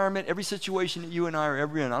 Every environment, every situation that you and I are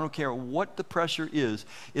ever in, I don't care what the pressure is,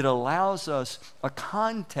 it allows us a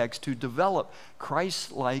context to develop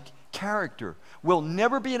Christ-like character. We'll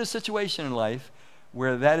never be in a situation in life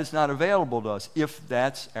where that is not available to us, if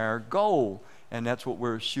that's our goal, and that's what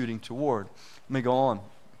we're shooting toward. Let me go on.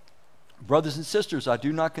 Brothers and sisters, I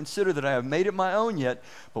do not consider that I have made it my own yet,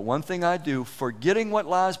 but one thing I do, forgetting what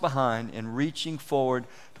lies behind and reaching forward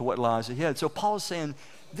to what lies ahead. So Paul is saying,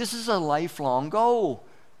 this is a lifelong goal,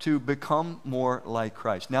 to become more like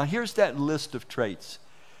Christ. Now here's that list of traits.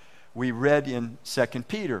 We read in 2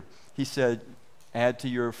 Peter, he said, add to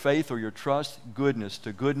your faith or your trust goodness,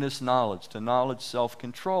 to goodness knowledge, to knowledge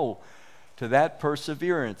self-control, to that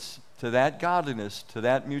perseverance, to that godliness, to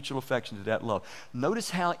that mutual affection, to that love. Notice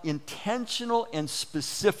how intentional and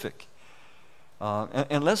specific.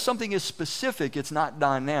 Unless something is specific, it's not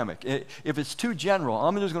dynamic. If it's too general,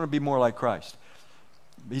 I'm just going to be more like Christ.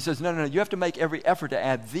 He says, no, you have to make every effort to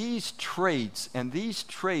add these traits, and these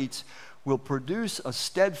traits will produce a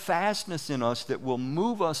steadfastness in us that will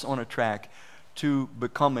move us on a track to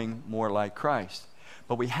becoming more like Christ.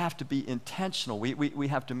 But we have to be intentional. We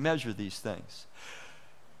have to measure these things.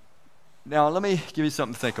 Now, let me give you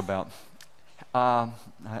something to think about. I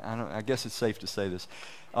guess it's safe to say this.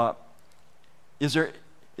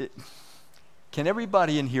 Can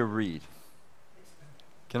everybody in here read?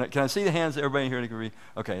 Can I see the hands of everybody in here that can read?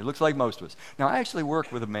 Okay, it looks like most of us. Now, I actually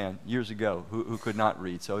worked with a man years ago who could not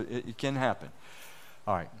read, so it can happen.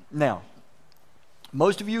 All right. Now,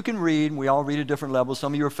 most of you can read. We all read at different levels.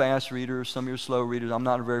 Some of you are fast readers. Some of you are slow readers. I'm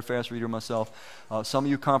not a very fast reader myself. Some of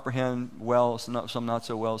you comprehend well, some not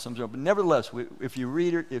so well. But nevertheless, if you're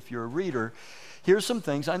a reader, here's some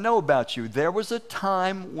things I know about you. There was a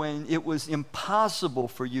time when it was impossible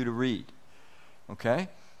for you to read. Okay?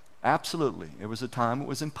 Absolutely. It was a time it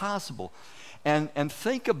was impossible. And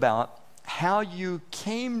think about how you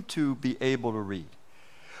came to be able to read.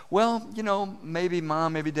 Well, maybe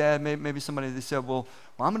mom, maybe dad, maybe somebody, they said, well,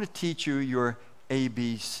 I'm going to teach you your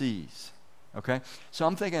ABCs, okay? So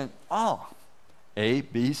I'm thinking, A,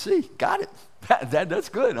 B, C, got it. That's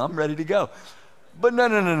good. I'm ready to go. But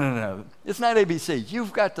no. It's not ABC.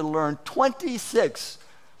 You've got to learn 26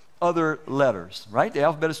 other letters, right? The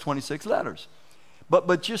alphabet is 26 letters.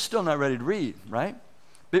 But you're still not ready to read, right?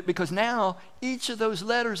 Because now each of those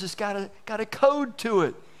letters has got a code to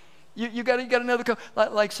it. You got another code.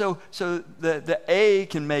 So the A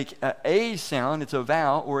can make an A sound, it's a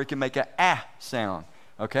vowel, or it can make an A sound,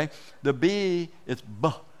 okay? The B, it's B,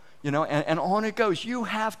 and on it goes. You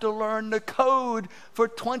have to learn the code for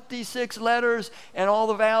 26 letters, and all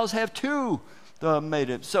the vowels have two made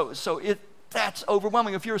it. So that's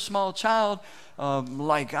overwhelming. If you're a small child,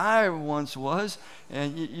 like I once was,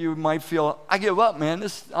 and you might feel, I give up, man.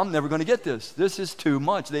 I'm never going to get this. This is too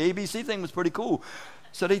much. The ABC thing was pretty cool.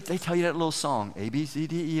 So they tell you that little song, A, B, C,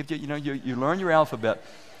 D, E, F, G, you learn your alphabet.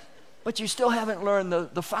 But you still haven't learned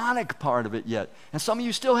the phonic part of it yet. And some of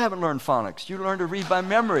you still haven't learned phonics. You learn to read by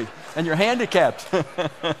memory, and you're handicapped.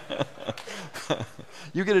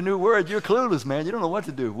 You get a new word, you're clueless, man. You don't know what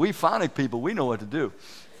to do. We phonic people, we know what to do.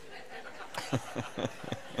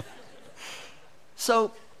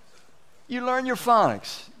 So you learn your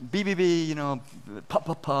phonics. B, B, B, pa,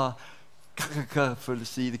 pa, pa, for the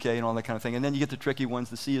C, the K, and all that kind of thing. And then you get the tricky ones.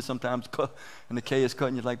 The C is sometimes K, and the K is cut,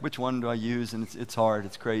 and you're like, which one do I use? And it's hard.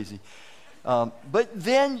 It's crazy. But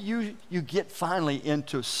then you get finally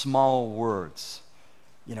into small words.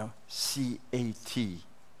 C-A-T,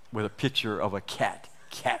 with a picture of a cat.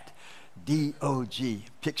 D-O-G,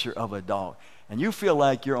 picture of a dog. And you feel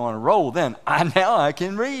like you're on a roll then. Now I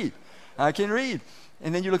can read.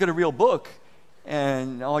 And then you look at a real book,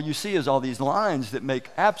 and all you see is all these lines that make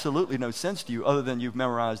absolutely no sense to you other than you've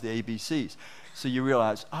memorized the ABCs. So you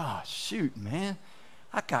realize, shoot, man,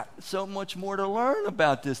 I got so much more to learn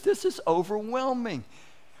about this. This is overwhelming.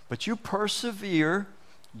 But you persevere,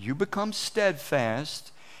 you become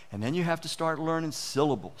steadfast, and then you have to start learning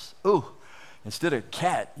syllables. Instead of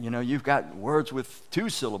cat, you've got words with 2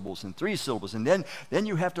 syllables and 3 syllables. And then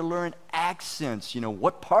you have to learn accents.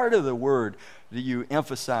 What part of the word do you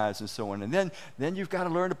emphasize and so on. And then you've got to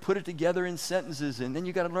learn to put it together in sentences. And then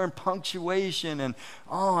you've got to learn punctuation and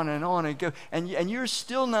on and go. And you're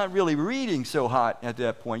still not really reading so hot at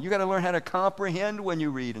that point. You've got to learn how to comprehend when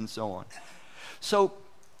you read and so on. So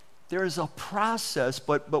there is a process,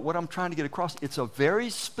 but what I'm trying to get across, it's a very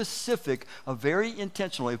specific, a very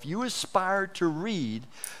intentional. If you aspire to read,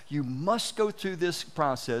 you must go through this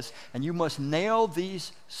process, and you must nail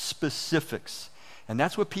these specifics. And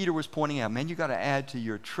that's what Peter was pointing out. Man, you got to add to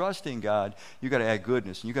your trust in God, you got to add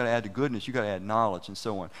goodness. And you got to add to goodness, you got to add knowledge and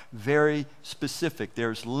so on. Very specific.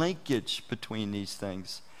 There's linkage between these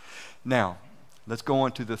things. Now, let's go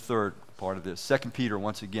on to the third part of this. 2 Peter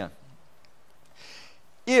once again.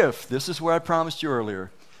 If, this is where I promised you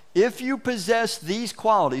earlier, if you possess these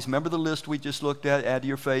qualities, remember the list we just looked at, add to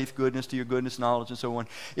your faith, goodness to your goodness, knowledge, and so on.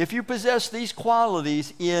 If you possess these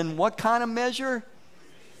qualities in what kind of measure?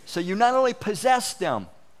 So you not only possess them,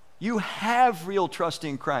 you have real trust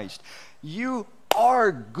in Christ. You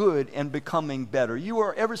are good and becoming better. You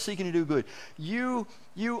are ever seeking to do good. You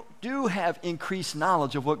do have increased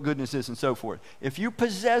knowledge of what goodness is and so forth. If you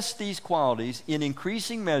possess these qualities in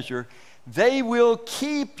increasing measure, they will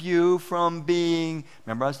keep you from being,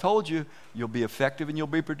 remember I told you, you'll be effective and you'll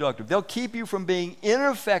be productive. They'll keep you from being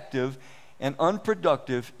ineffective and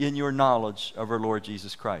unproductive in your knowledge of our Lord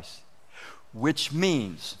Jesus Christ. Which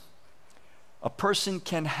means a person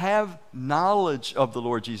can have knowledge of the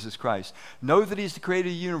Lord Jesus Christ. Know that He's the creator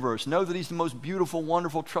of the universe. Know that He's the most beautiful,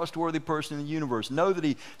 wonderful, trustworthy person in the universe. Know that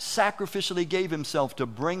He sacrificially gave Himself to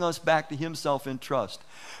bring us back to Himself in trust.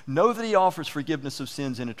 Know that He offers forgiveness of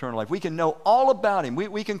sins and eternal life. We can know all about Him.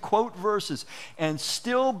 We can quote verses and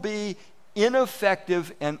still be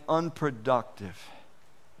ineffective and unproductive.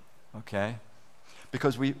 Okay?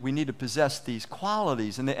 Because we need to possess these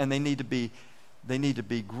qualities, and they need to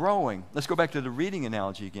be growing. Let's go back to the reading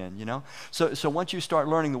analogy again, So once you start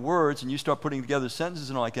learning the words and you start putting together sentences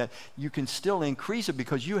and all like that, you can still increase it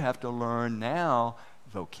because you have to learn now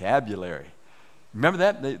vocabulary. Remember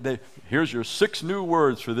that? Here's your 6 new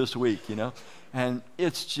words for this week, And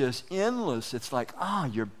it's just endless. It's like,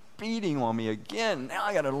 you're beating on me again. Now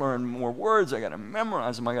I got to learn more words. I got to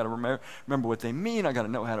memorize them. I got to remember what they mean. I got to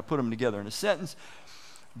know how to put them together in a sentence.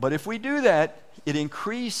 But if we do that, it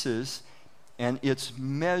increases and it's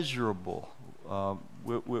measurable.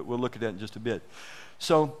 We'll look at that in just a bit.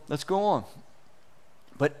 So let's go on.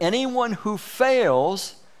 But anyone who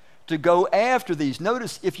fails to go after these,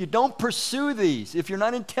 notice if you don't pursue these, if you're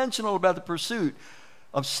not intentional about the pursuit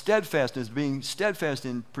of steadfastness, being steadfast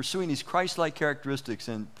in pursuing these Christ-like characteristics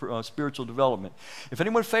and spiritual development, if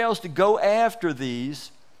anyone fails to go after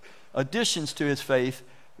these additions to his faith,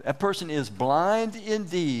 that person is blind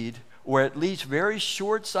indeed, or at least very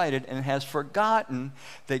short-sighted, and has forgotten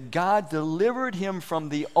that God delivered him from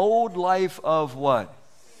the old life of what?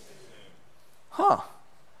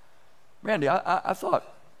 Randy, I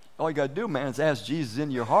thought all you got to do, man, is ask Jesus in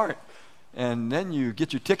your heart, and then you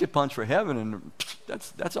get your ticket punched for heaven, and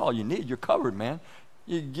that's all you need. You're covered, man.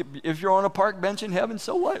 If you're on a park bench in heaven,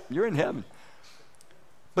 so what? You're in heaven.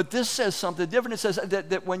 But this says something different. It says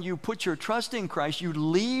that when you put your trust in Christ, you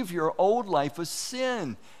leave your old life of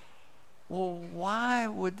sin. Well, why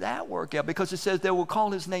would that work out? Because it says they will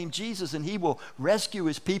call His name Jesus, and He will rescue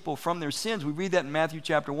His people from their sins. We read that in Matthew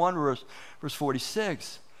chapter 1, verse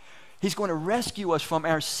 46. He's going to rescue us from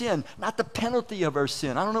our sin, not the penalty of our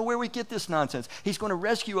sin. I don't know where we get this nonsense. He's going to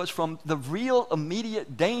rescue us from the real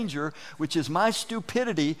immediate danger, which is my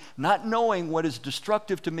stupidity, not knowing what is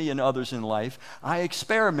destructive to me and others in life. I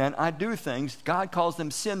experiment, I do things. God calls them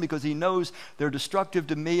sin because He knows they're destructive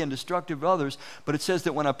to me and destructive to others. But it says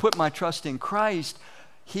that when I put my trust in Christ,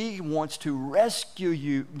 He wants to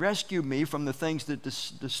rescue me from the things that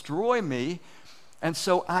destroy me. And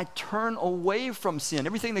so I turn away from sin.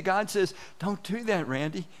 Everything that God says, don't do that,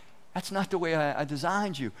 Randy. That's not the way I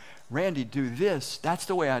designed you. Randy, do this. That's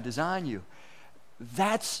the way I designed you.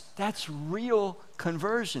 That's real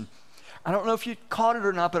conversion. I don't know if you caught it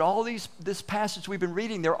or not, but all this passage we've been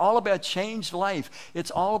reading, they're all about changed life.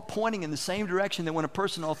 It's all pointing in the same direction that when a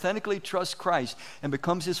person authentically trusts Christ and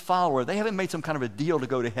becomes his follower, they haven't made some kind of a deal to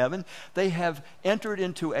go to heaven. They have entered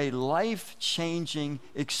into a life-changing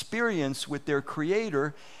experience with their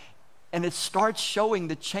Creator, and it starts showing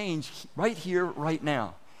the change right here, right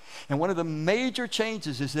now. And one of the major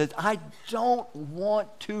changes is that I don't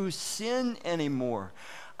want to sin anymore.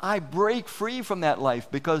 I break free from that life,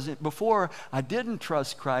 because before I didn't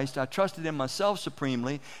trust Christ. I trusted in myself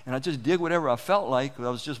supremely, and I just did whatever I felt like. I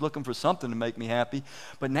was just looking for something to make me happy.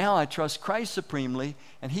 But now I trust Christ supremely,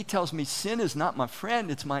 and he tells me sin is not my friend,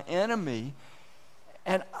 it's my enemy.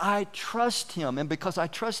 And I trust him, and because I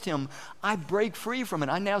trust him, I break free from it.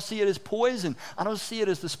 I now see it as poison. I don't see it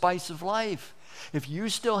as the spice of life. If you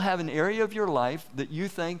still have an area of your life that you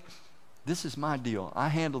think, this is my deal, I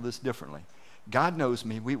handle this differently. God knows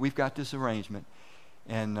me. We've got this arrangement,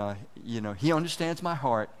 and he understands my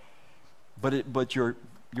heart. But you're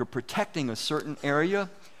protecting a certain area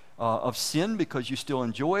of sin because you still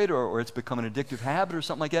enjoy it, or it's become an addictive habit or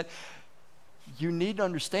something like that. You need to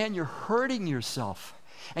understand you're hurting yourself,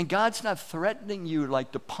 and God's not threatening you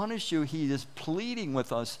like to punish you. He is pleading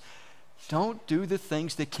with us. Don't do the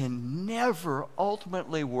things that can never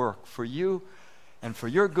ultimately work for you and for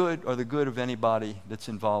your good or the good of anybody that's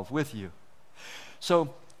involved with you.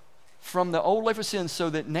 So, from the old life of sin,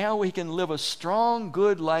 so that now we can live a strong,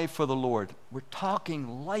 good life for the Lord. We're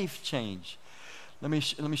talking life change. Let me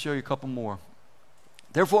show you a couple more.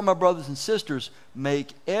 Therefore, my brothers and sisters,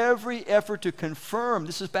 make every effort to confirm,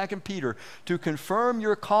 this is back in Peter, to confirm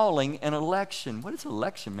your calling and election. What is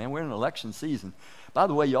election, man? We're in an election season. By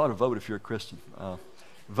the way, you ought to vote if you're a Christian.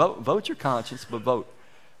 Vote your conscience, but vote.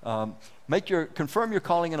 Confirm your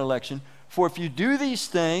calling and election. For if you do these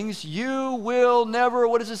things, you will never,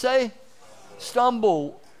 what does it say?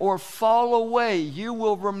 Stumble or fall away. You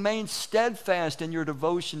will remain steadfast in your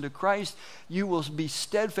devotion to Christ. You will be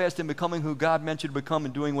steadfast in becoming who God meant you to become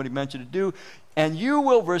and doing what he meant you to do. And you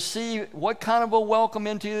will receive what kind of a welcome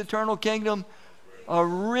into the eternal kingdom? A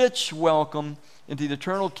rich welcome into the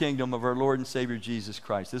eternal kingdom of our Lord and Savior Jesus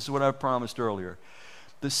Christ. This is what I promised earlier.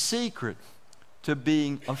 The secret to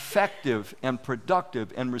being effective and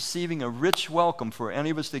productive and receiving a rich welcome for any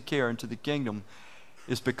of us that care into the kingdom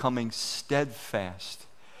is becoming steadfast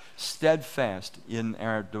in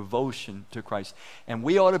our devotion to Christ. And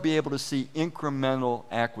we ought to be able to see incremental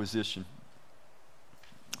acquisition.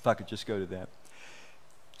 If I could just go to that.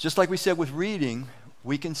 Just like we said with reading,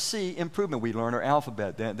 we can see improvement. We learn our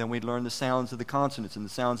alphabet, then we learn the sounds of the consonants and the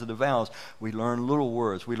sounds of the vowels. We learn little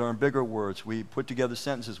words, we learn bigger words, we put together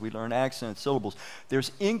sentences, we learn accents, syllables. There's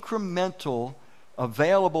incremental,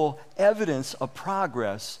 available evidence of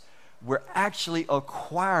progress. We're actually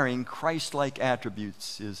acquiring Christ-like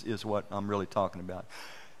attributes is what I'm really talking about.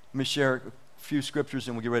 Let me share a few scriptures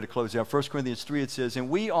and we'll get ready to close out. 1 Corinthians 3, it says, and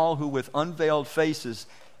we all who with unveiled faces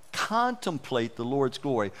contemplate the Lord's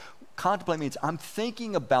glory. Contemplate means I'm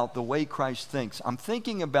thinking about the way Christ thinks. I'm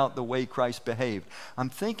thinking about the way Christ behaved. I'm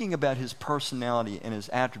thinking about his personality and his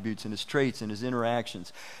attributes and his traits and his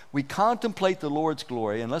interactions. We contemplate the Lord's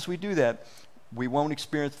glory. Unless we do that, we won't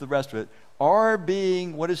experience the rest of it. Are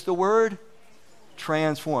being, what is the word?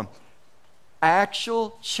 Transformed.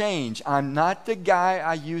 Actual change. I'm not the guy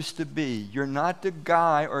I used to be. You're not the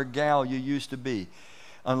guy or gal you used to be.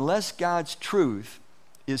 Unless God's truth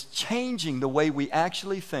is changing the way we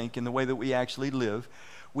actually think and the way that we actually live,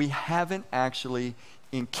 we haven't actually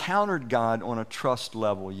encountered God on a trust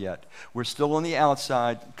level yet. We're still on the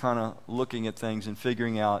outside kind of looking at things and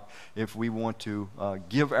figuring out if we want to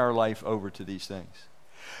give our life over to these things.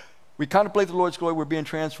 We contemplate the Lord's glory. We're being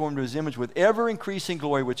transformed to his image with ever-increasing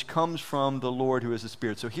glory which comes from the Lord who is the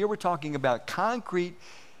Spirit. So here we're talking about concrete,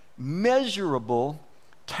 measurable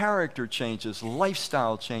character changes,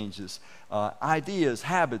 lifestyle changes, ideas,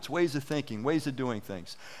 habits, ways of thinking, ways of doing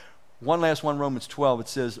things. One last one, Romans 12, it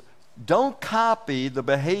says, don't copy the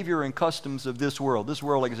behavior and customs of this world. This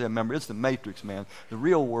world, like I said, remember, it's the matrix, man. The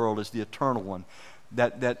real world is the eternal one.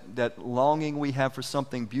 That longing we have for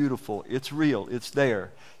something beautiful, it's real, it's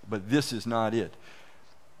there, but this is not it.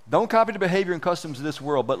 Don't copy the behavior and customs of this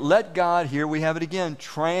world, but let God, here we have it again,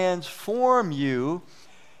 transform you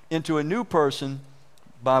into a new person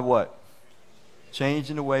by what?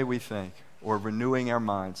 Changing the way we think, or renewing our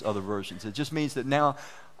minds, other versions. It just means that now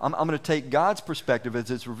I'm going to take God's perspective as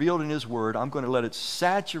it's revealed in his word. I'm going to let it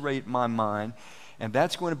saturate my mind, And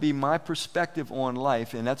that's going to be my perspective on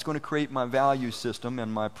life, and that's going to create my value system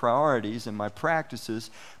and my priorities and my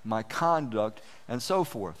practices, my conduct, and so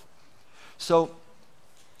forth. So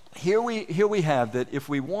here we have that if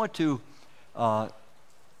we want to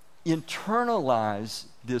internalize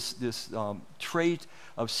this trait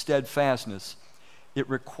of steadfastness, it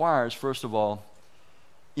requires, first of all,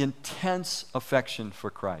 intense affection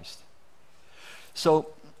for Christ. So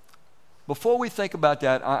before we think about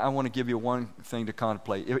that, I want to give you one thing to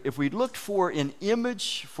contemplate. If we looked for an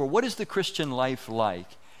image for what is the Christian life like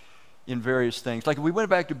in various things, like if we went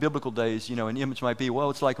back to biblical days, you know, an image might be,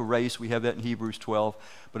 well, it's like a race. We have that in Hebrews 12,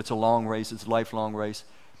 but it's a long race. It's a lifelong race.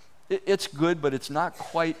 It's good, but it's not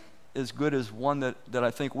quite as good as one that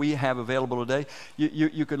I think we have available today.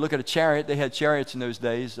 You could look at a chariot. They had chariots in those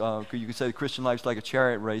days. You could say the Christian life's like a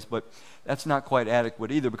chariot race, but that's not quite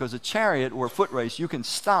adequate either, because a chariot or a foot race, you can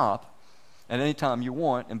stop at any time you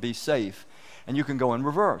want and be safe, and you can go in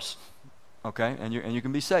reverse, okay, and you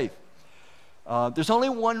can be safe. There's only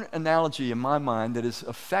one analogy in my mind that is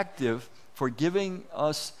effective for giving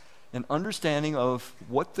us an understanding of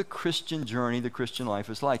what the Christian journey, the Christian life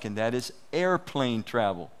is like, and that is airplane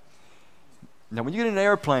travel. Now, when you get in an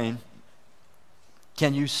airplane,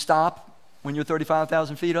 can you stop when you're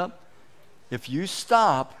 35,000 feet up? If you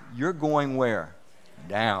stop, you're going where?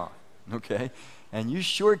 Down, okay? And you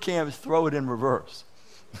sure can't throw it in reverse.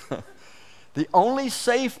 The only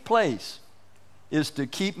safe place is to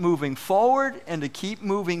keep moving forward and to keep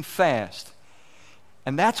moving fast.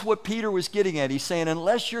 And that's what Peter was getting at. He's saying,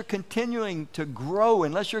 unless you're continuing to grow,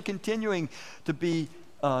 unless you're continuing to be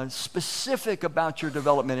specific about your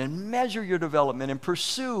development and measure your development and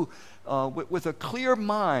pursue with a clear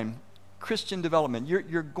mind Christian development,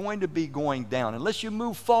 you're going to be going down. Unless you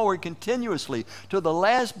move forward continuously to the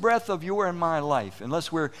last breath of your and my life,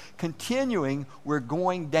 unless we're continuing, we're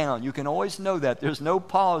going down. You can always know that. There's no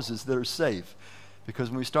pauses that are safe,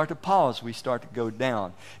 because when we start to pause, we start to go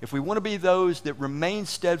down. If we want to be those that remain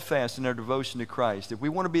steadfast in our devotion to Christ, if we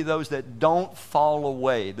want to be those that don't fall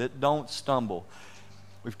away, that don't stumble,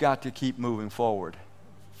 we've got to keep moving forward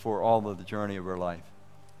for all of the journey of our life.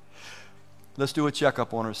 Let's do a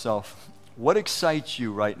checkup on ourselves. What excites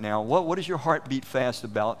you right now? What does your heart beat fast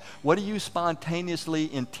about? What do you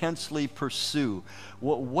spontaneously, intensely pursue?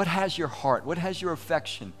 What has your heart? What has your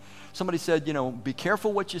affection? Somebody said, you know, be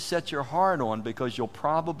careful what you set your heart on, because you'll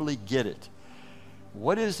probably get it.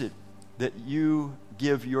 What is it that you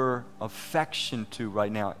give your affection to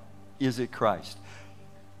right now? Is it Christ?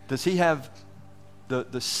 Does he have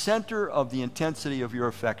the center of the intensity of your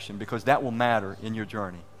affection? Because that will matter in your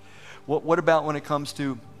journey. What about when it comes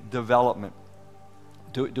to development?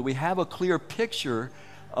 Do we have a clear picture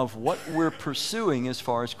of what we're pursuing as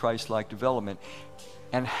far as Christ-like development?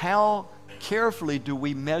 And how carefully do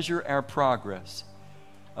we measure our progress?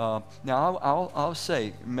 Now, I'll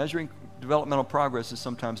say, measuring developmental progress is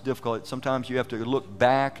sometimes difficult. Sometimes you have to look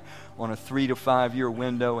back on a 3 to 5 year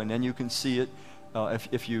window, and then you can see it.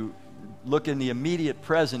 If you look in the immediate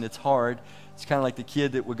present, it's hard. It's kind of like the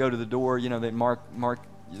kid that would go to the door, you know, they mark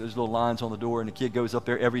there's little lines on the door, and the kid goes up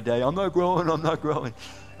there every day. I'm not growing, I'm not growing.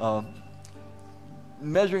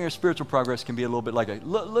 Measuring our spiritual progress can be a little bit like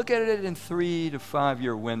look at it in 3 to 5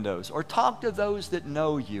 year windows, or talk to those that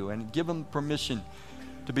know you and give them permission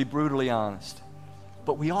to be brutally honest.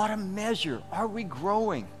 But we ought to measure, are we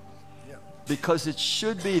growing? Yeah. Because it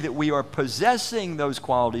should be that we are possessing those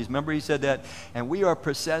qualities. Remember he said that, and we are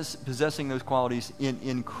possessing those qualities in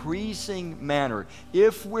increasing manner.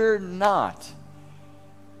 If we're not,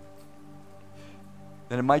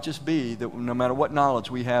 then it might just be that no matter what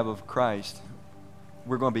knowledge we have of Christ,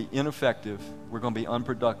 we're going to be ineffective, we're going to be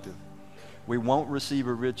unproductive. We won't receive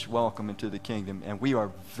a rich welcome into the kingdom, and we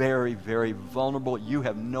are very, very vulnerable. You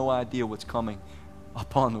have no idea what's coming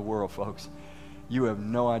upon the world, folks. You have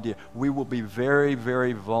no idea. We will be very,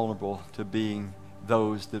 very vulnerable to being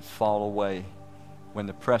those that fall away when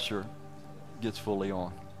the pressure gets fully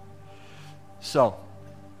on. So,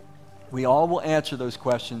 we all will answer those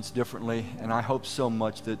questions differently, and I hope so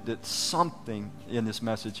much that something in this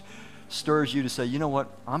message stirs you to say, you know what,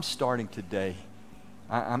 I'm starting today.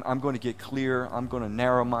 I'm going to get clear. I'm going to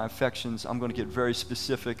narrow my affections. I'm going to get very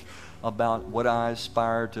specific about what I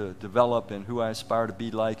aspire to develop and who I aspire to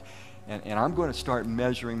be like, and I'm going to start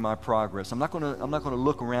measuring my progress. I'm not going to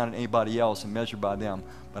look around at anybody else and measure by them,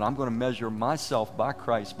 but I'm going to measure myself by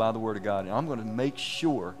Christ, by the Word of God, and I'm going to make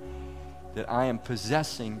sure that I am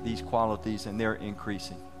possessing these qualities and they're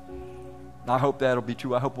increasing. And I hope that'll be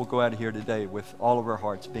true. I hope we'll go out of here today with all of our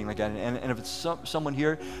hearts being like that. And if it's someone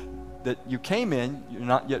here that you came in, you're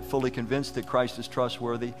not yet fully convinced that Christ is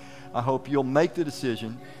trustworthy. I hope you'll make the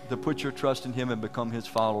decision to put your trust in him and become his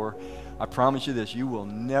follower. I promise you this, you will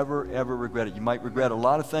never, ever regret it. You might regret a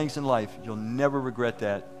lot of things in life. You'll never regret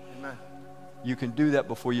that. Amen. You can do that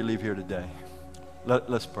before you leave here today.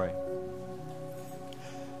 Let's pray.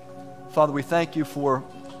 Father, we thank you for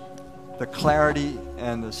the clarity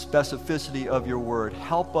and the specificity of your word.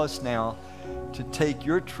 Help us now to take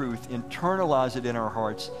your truth, internalize it in our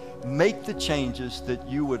hearts, make the changes that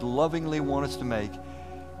you would lovingly want us to make.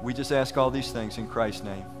 We just ask all these things in Christ's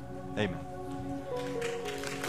name. Amen.